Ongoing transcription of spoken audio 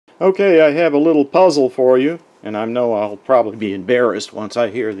Okay, I have a little puzzle for you, and I know I'll probably be embarrassed once I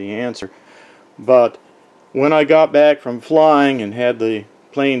hear the answer. But when I got back from flying and had the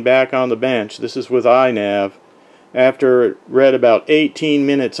plane back on the bench, this is with iNav, after it read about 18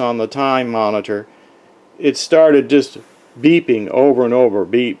 minutes on the time monitor, it started just beeping over and over,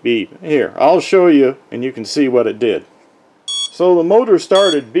 beep, beep. Here, I'll show you and you can see what it did. So the motor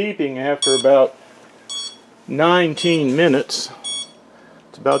started beeping after about 19 minutes.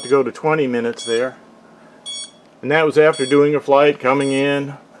 It's about to go to 20 minutes there. And that was after doing a flight, coming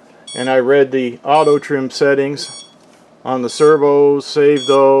in, and I read the auto trim settings on the servos, saved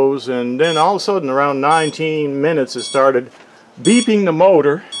those, and then all of a sudden around 19 minutes it started beeping the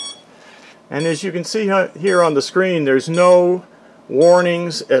motor. And as you can see here on the screen, there's no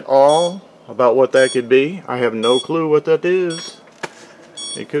warnings at all about what that could be. I have no clue what that is.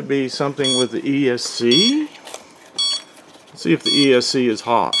 It could be something with the ESC. Let's see if the ESC is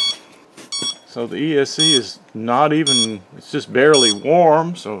hot. So the ESC is not even, it's just barely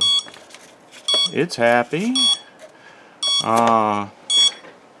warm, so it's happy.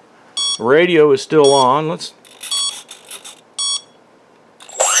 Radio is still on.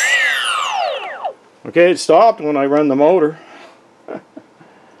 Okay, it stopped when I run the motor.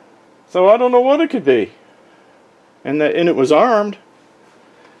 So I don't know what it could be. And it was armed.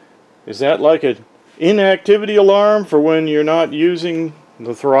 Is that like an inactivity alarm for when you're not using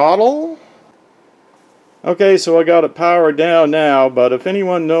the throttle? Okay, so I got it powered down now, but if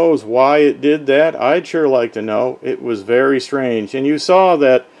anyone knows why it did that, I'd sure like to know. It was very strange. And you saw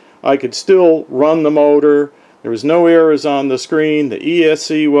that I could still run the motor. There was no errors on the screen. The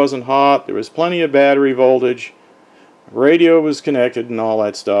ESC wasn't hot. There was plenty of battery voltage. Radio was connected and all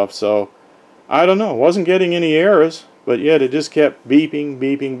that stuff. So, I don't know. Wasn't getting any errors, but yet it just kept beeping,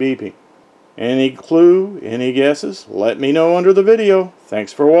 beeping, beeping. Any clue? Any guesses? Let me know under the video.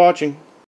 Thanks for watching.